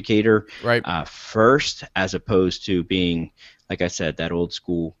connected educator, right, first, as opposed to being, like I said, that old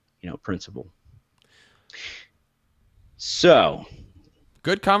school, principal. So,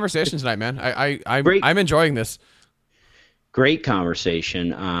 good conversation tonight, man. I'm enjoying this. Great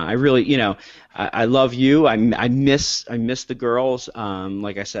conversation. I really, I love you. I miss the girls.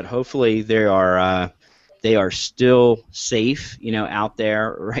 Like I said, hopefully they are still safe, out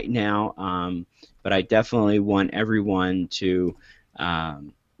there right now. But I definitely want everyone to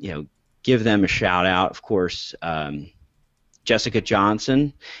give them a shout out. Of course, Jessica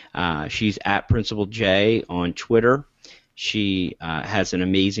Johnson, she's at Principal J on Twitter. She has an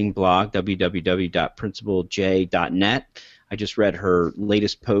amazing blog, www.principalj.net. I just read her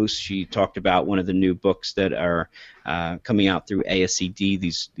latest post. She talked about one of the new books that are coming out through ASCD,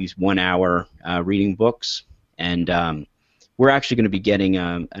 these 1 hour reading books. And we're actually going to be getting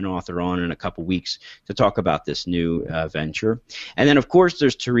an author on in a couple weeks to talk about this new venture. And then, of course,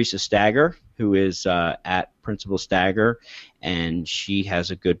 there's Theresa Stagger, who is at Principal Stagger, and she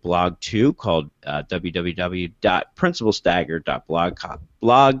has a good blog, too, called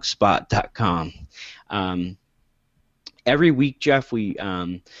www.principalstagger.blogspot.com. Every week, Jeff, we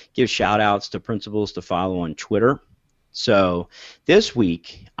give shout-outs to principals to follow on Twitter. So this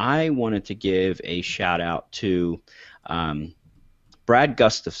week, I wanted to give a shout-out to Brad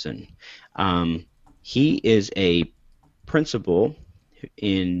Gustafson. He is a principal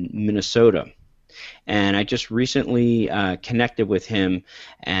in Minnesota, and I just recently connected with him,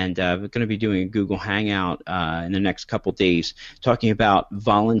 and we're going to be doing a Google Hangout in the next couple days talking about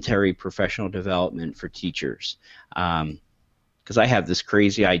voluntary professional development for teachers. Because I have this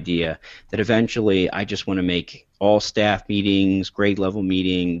crazy idea that eventually I just want to make all staff meetings, grade level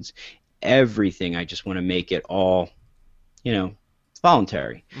meetings, everything, I just want to make it all,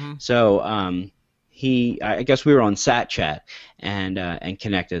 voluntary. Mm-hmm. So I guess we were on Sat Chat and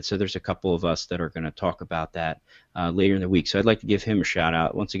connected. So there's a couple of us that are going to talk about that later in the week. So I'd like to give him a shout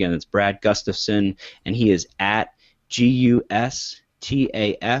out. Once again, it's Brad Gustafson, and he is at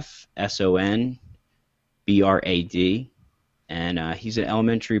GUSTAFSON Brad, and he's an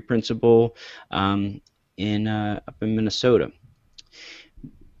elementary principal in up in Minnesota.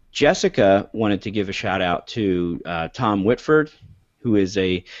 Jessica wanted to give a shout out to Tom Whitford, who is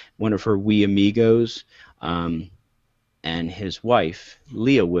one of her wee amigos, and his wife,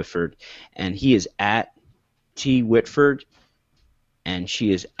 Leah Whitford, and he is at T Whitford, and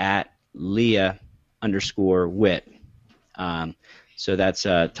she is at Leah_Whit. So that's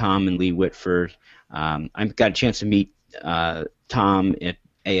Tom and Lee Whitford. I've got a chance to meet Tom at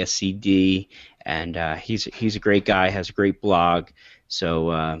ASCD, and he's a great guy, has a great blog.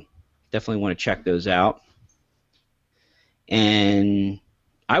 So definitely want to check those out. And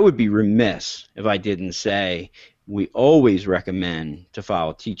I would be remiss if I didn't say we always recommend to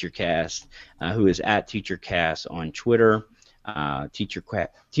follow TeacherCast, who is at TeacherCast on Twitter,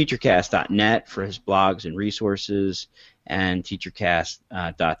 teachercast.net for his blogs and resources, and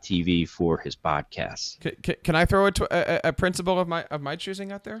teachercast.tv for his podcasts. Can I throw a principle of my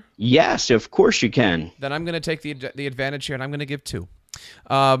choosing out there? Yes, of course you can. Then I'm going to take the advantage here, and I'm going to give two.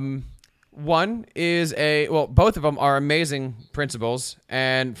 One is both of them are amazing principals,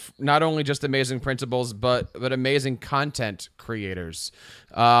 and not only just amazing principals, but amazing content creators.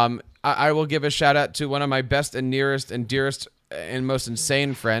 I will give a shout out to one of my best and nearest and dearest and most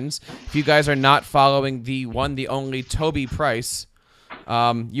insane friends. If you guys are not following the only Toby Price,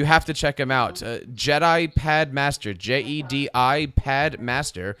 you have to check him out. Jedi Pad Master, JEDI Pad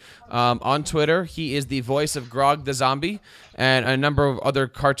Master. On Twitter, he is the voice of Grog the Zombie and a number of other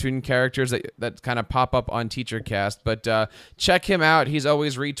cartoon characters that kind of pop up on TeacherCast. But check him out. He's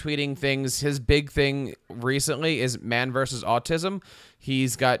always retweeting things. His big thing recently is Man vs. Autism.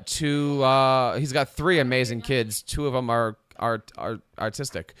 He's got three amazing kids. Two of them are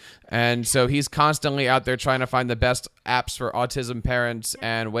artistic, and so he's constantly out there trying to find the best apps for autism parents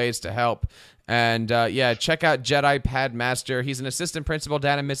and ways to help. And check out Jedi Pad Master. He's an assistant principal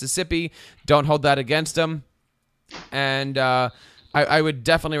down in Mississippi. Don't hold that against him. And I would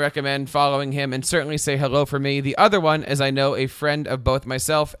definitely recommend following him, and certainly say hello for me. The other one is, I know, a friend of both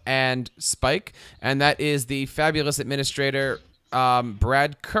myself and Spike, and that is the fabulous administrator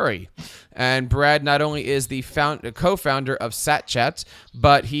Brad Curry. And Brad not only is the co-founder of SatChat,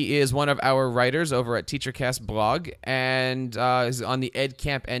 but he is one of our writers over at TeacherCast blog, and is on the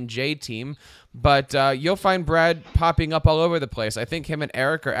EdCamp NJ team. But you'll find Brad popping up all over the place. I think him and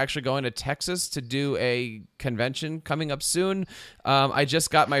Eric are actually going to Texas to do a convention coming up soon. I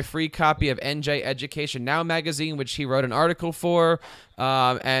just got my free copy of NJ Education Now magazine, which he wrote an article for.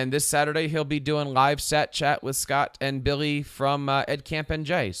 And this Saturday he'll be doing live Sat Chat with Scott and Billy from EdCamp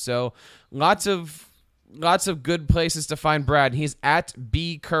NJ. So lots of good places to find Brad. He's at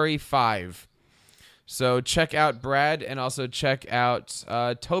bcurry5. So check out Brad, and also check out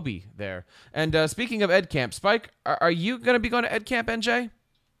Toby there. And speaking of EdCamp, Spike, are you going to be going to EdCamp NJ?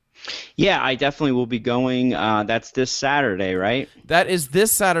 Yeah, I definitely will be going. That's this Saturday, right? That is this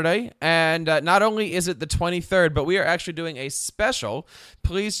Saturday, and not only is it the 23rd, but we are actually doing a special.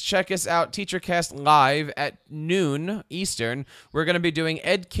 Please check us out, TeacherCast Live at noon Eastern. We're going to be doing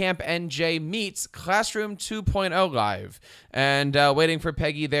EdCamp NJ meets Classroom 2.0 Live, and waiting for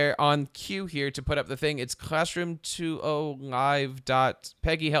Peggy there on cue here to put up the thing. It's Classroom 2.0 Live.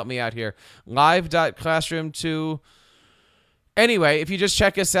 Peggy, help me out here. Live.classroom2. Anyway, if you just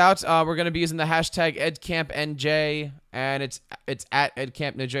check us out, we're going to be using the hashtag EdCampNJ, and it's at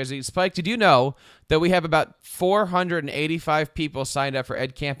EdCamp New Jersey. Spike, did you know that we have about 485 people signed up for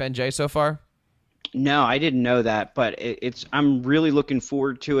EdCamp NJ so far? No, I didn't know that, but I'm really looking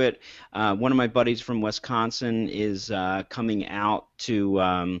forward to it. One of my buddies from Wisconsin is coming out to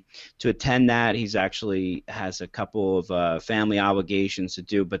attend that. He's actually has a couple of family obligations to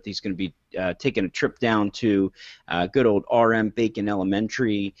do, but he's going to be taking a trip down to good old RM Bacon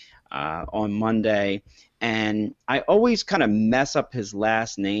Elementary on Monday. And I always kind of mess up his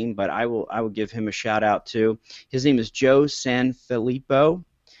last name, but I will give him a shout out too. His name is Joe Sanfilippo,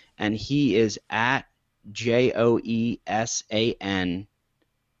 and he is at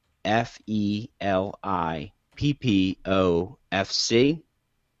JoeSanfilippoFC.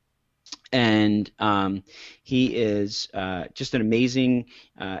 And he is just an amazing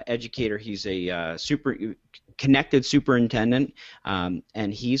educator. He's a super connected superintendent,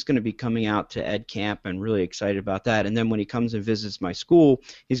 and he's going to be coming out to EdCamp, and really excited about that. And then when he comes and visits my school,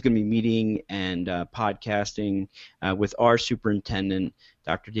 he's going to be meeting and podcasting with our superintendent,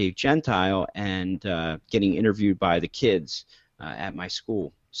 Dr. Dave Gentile, and getting interviewed by the kids at my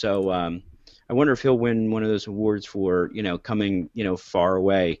school. So I wonder if he'll win one of those awards for coming far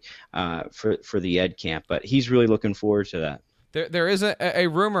away for the EdCamp. But he's really looking forward to that. There is a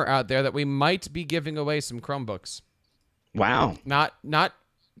rumor out there that we might be giving away some Chromebooks. Wow. Not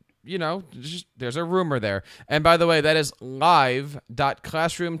just, there's a rumor there. And by the way, that is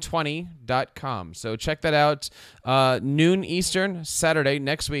live.classroom20.com. So check that out. Noon Eastern, Saturday,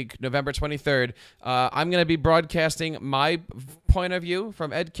 next week, November 23rd. I'm going to be broadcasting my point of view from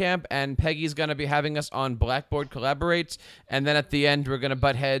EdCamp, and Peggy's going to be having us on Blackboard Collaborate. And then at the end, we're going to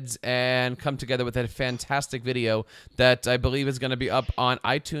butt heads and come together with a fantastic video that I believe is going to be up on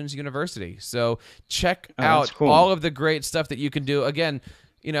iTunes University. So check out all of the great stuff that you can do. Again,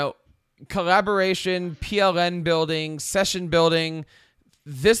 collaboration, PLN building, session building.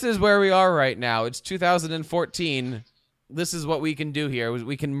 This is where we are right now. It's 2014. This is what we can do here.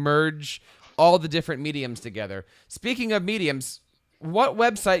 We can merge all the different mediums together. Speaking of mediums, what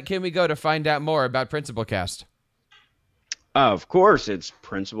website can we go to find out more about PrincipalCast? Of course, it's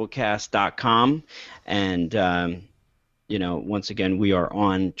principalcast.com. And, once again, we are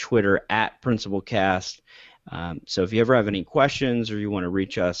on Twitter at PrincipalCast. So if you ever have any questions or you want to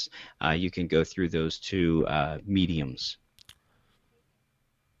reach us, you can go through those two mediums.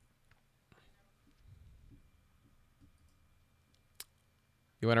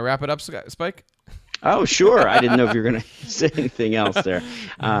 You want to wrap it up, Spike? Oh, sure. I didn't know if you were going to say anything else there.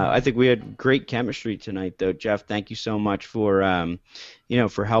 I think we had great chemistry tonight, though. Jeff, thank you so much for,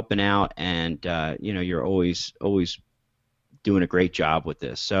 for helping out, and you're always doing a great job with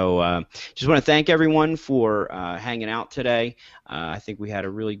this. So just want to thank everyone for hanging out today. I think we had a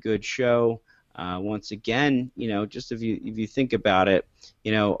really good show. Once again, just if you think about it,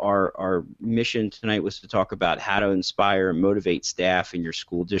 our mission tonight was to talk about how to inspire and motivate staff in your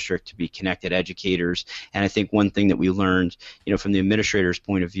school district to be connected educators. And I think one thing that we learned, from the administrator's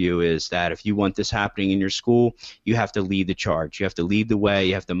point of view is that if you want this happening in your school, you have to lead the charge. You have to lead the way.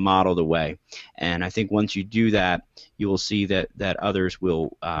 You have to model the way. And I think once you do that, you will see that others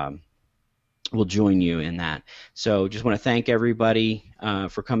will join you in that. So just want to thank everybody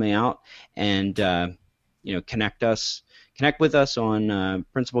for coming out, and connect with us on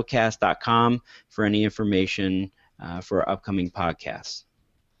principalcast.com for any information for our upcoming podcasts.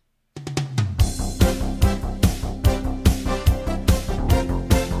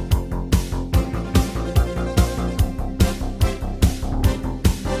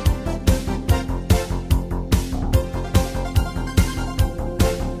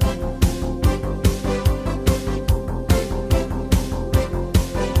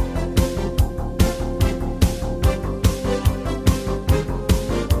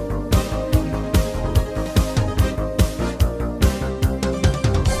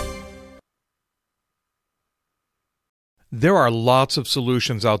 There are lots of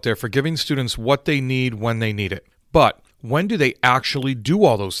solutions out there for giving students what they need when they need it. But when do they actually do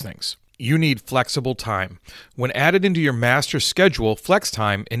all those things? You need flexible time. When added into your master schedule, Flex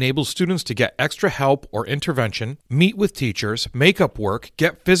Time enables students to get extra help or intervention, meet with teachers, make up work,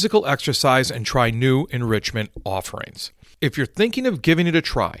 get physical exercise, and try new enrichment offerings. If you're thinking of giving it a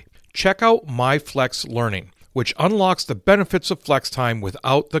try, check out My Flex Learning, which unlocks the benefits of Flex Time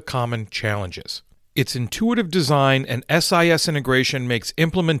without the common challenges. Its intuitive design and SIS integration makes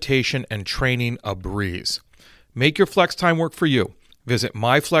implementation and training a breeze. Make your Flex Time work for you. Visit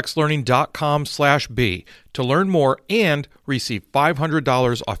myflexlearning.com/B to learn more and receive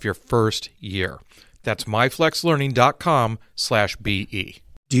 $500 off your first year. That's myflexlearning.com/BE.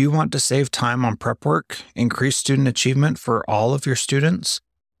 Do you want to save time on prep work, increase student achievement for all of your students,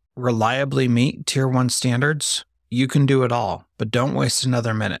 reliably meet Tier 1 standards? You can do it all, but don't waste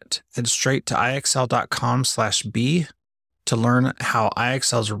another minute. Head straight to ixl.com/B to learn how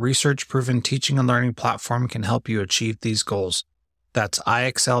IXL's research-proven teaching and learning platform can help you achieve these goals. That's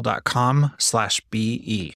ixl.com/BE.